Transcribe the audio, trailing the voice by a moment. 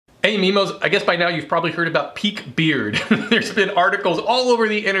Hey Mimos, I guess by now you've probably heard about peak beard. There's been articles all over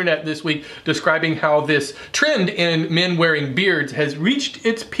the internet this week describing how this trend in men wearing beards has reached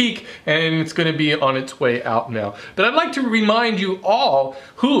its peak and it's going to be on its way out now. But I'd like to remind you all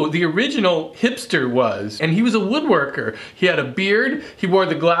who the original hipster was. And he was a woodworker. He had a beard, he wore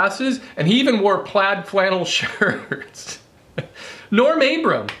the glasses, and he even wore plaid flannel shirts. Norm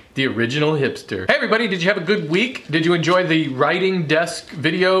Abram, the original hipster. Hey everybody, did you have a good week? Did you enjoy the writing desk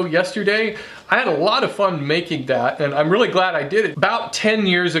video yesterday? I had a lot of fun making that, and I'm really glad I did it. About 10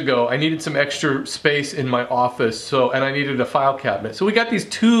 years ago, I needed some extra space in my office, and I needed a file cabinet. So we got these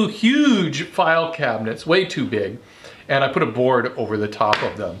two huge file cabinets, way too big, and I put a board over the top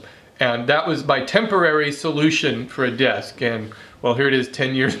of them. And that was my temporary solution for a desk, and well, here it is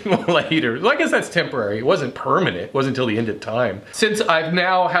 10 years later. Well, I guess that's temporary. It wasn't permanent. It wasn't until the end of time. Since I've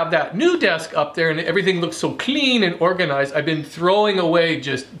now have that new desk up there and everything looks so clean and organized, I've been throwing away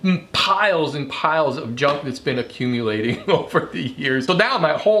just piles and piles of junk that's been accumulating over the years. So now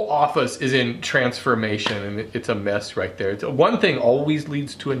my whole office is in transformation and it's a mess right there. One thing always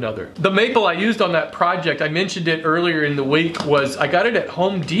leads to another. The maple I used on that project, I mentioned it earlier in the week, was I got it at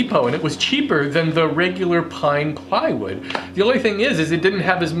Home Depot and it was cheaper than the regular pine plywood. The only thing is it didn't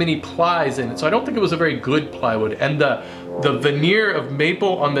have as many plies in it, so I don't think it was a very good plywood. And the veneer of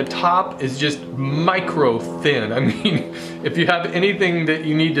maple on the top is just micro thin. I mean, if you have anything that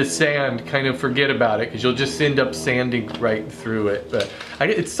you need to sand, kind of forget about it, because you'll just end up sanding right through it. But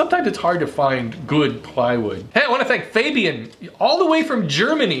sometimes it's hard to find good plywood. Hey, I want to thank Fabian, all the way from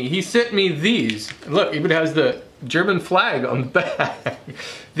Germany. He sent me these. Look, even has the German flag on the back.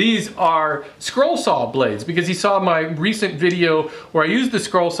 These are scroll saw blades because he saw my recent video where I used the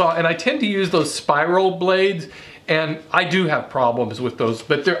scroll saw, and I tend to use those spiral blades, and I do have problems with those,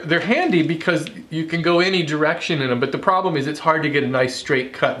 but they're handy because you can go any direction in them. But the problem is it's hard to get a nice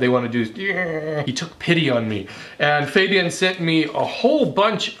straight cut. They want to do, he took pity on me, and Fabian sent me a whole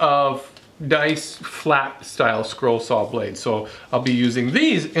bunch of nice flat style scroll saw blades. So I'll be using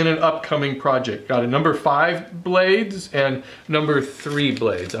these in an upcoming project. Got a number 5 blades and number 3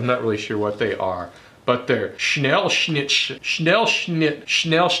 blades. I'm not really sure what they are, but they're Schnellschnitt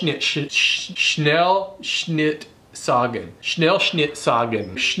Sagen.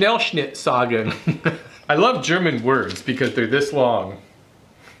 I love German words because they're this long.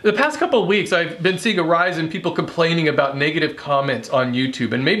 The past couple of weeks, I've been seeing a rise in people complaining about negative comments on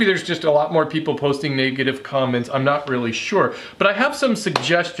YouTube, and maybe there's just a lot more people posting negative comments, I'm not really sure. But I have some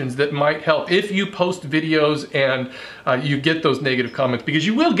suggestions that might help if you post videos and you get those negative comments, because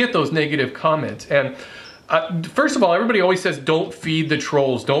you will get those negative comments. And first of all, everybody always says don't feed the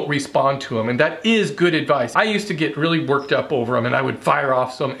trolls, don't respond to them, and that is good advice. I used to get really worked up over them and I would fire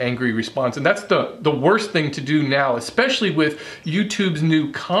off some angry response, and that's the worst thing to do now, especially with YouTube's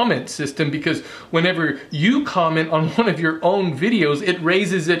new comment system, because whenever you comment on one of your own videos, it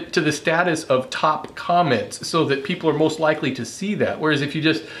raises it to the status of top comments so that people are most likely to see that. Whereas if you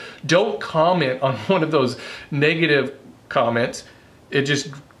just don't comment on one of those negative comments, it just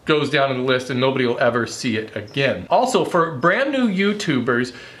goes down in the list and nobody will ever see it again. Also, for brand new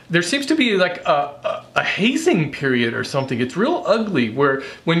YouTubers, there seems to be like a hazing period or something. It's real ugly where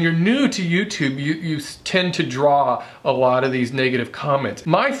when you're new to YouTube, you tend to draw a lot of these negative comments.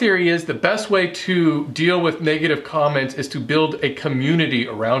 My theory is the best way to deal with negative comments is to build a community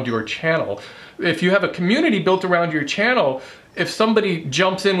around your channel. If you have a community built around your channel, if somebody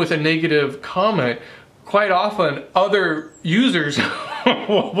jumps in with a negative comment, quite often other users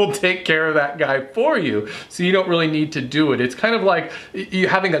will take care of that guy for you, so you don't really need to do it. It's kind of like you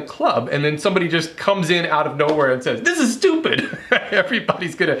having a club and then somebody just comes in out of nowhere and says, this is stupid.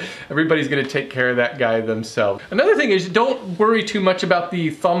 everybody's gonna take care of that guy themselves. Another thing is, don't worry too much about the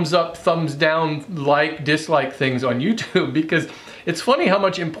thumbs up, thumbs down, like, dislike things on YouTube, because it's funny how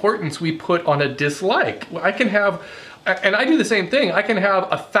much importance we put on a dislike. I can have, and I do the same thing, I can have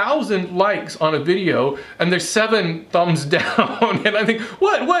 1,000 likes on a video and there's 7 thumbs down, and I think,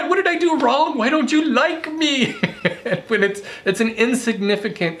 what did I do wrong? Why don't you like me? When it's an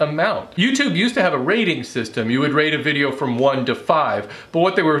insignificant amount. YouTube used to have a rating system. You would rate a video from 1 to 5, but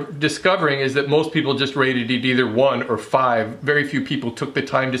what they were discovering is that most people just rated it either 1 or 5. Very few people took the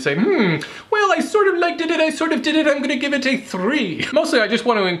time to say, well, well, I sort of liked it and I sort of did it, I'm gonna give it a 3. Mostly I just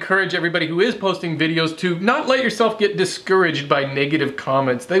want to encourage everybody who is posting videos to not let yourself get discouraged by negative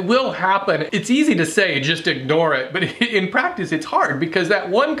comments. They will happen. It's easy to say, just ignore it, but in practice it's hard because that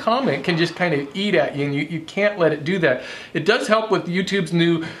one comment can just kind of eat at you and you can't let it do that. It does help with YouTube's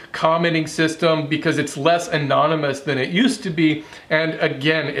new commenting system because it's less anonymous than it used to be. And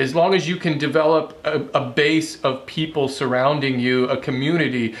again, as long as you can develop a base of people surrounding you, a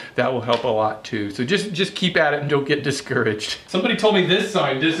community, that will help a lot too. So just keep at it and don't get discouraged. Somebody told me this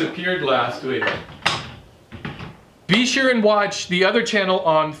sign disappeared last week. Be sure and watch the other channel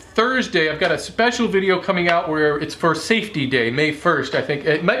on Thursday. I've got a special video coming out where it's for Safety Day, May 1st, I think.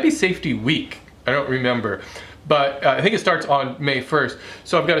 It might be Safety Week, I don't remember. But I think it starts on May 1st.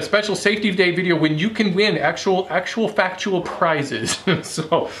 So I've got a special Safety Day video when you can win actual factual prizes.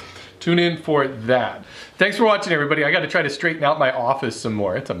 So tune in for that. Thanks for watching, everybody. I got to try to straighten out my office some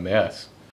more. It's a mess.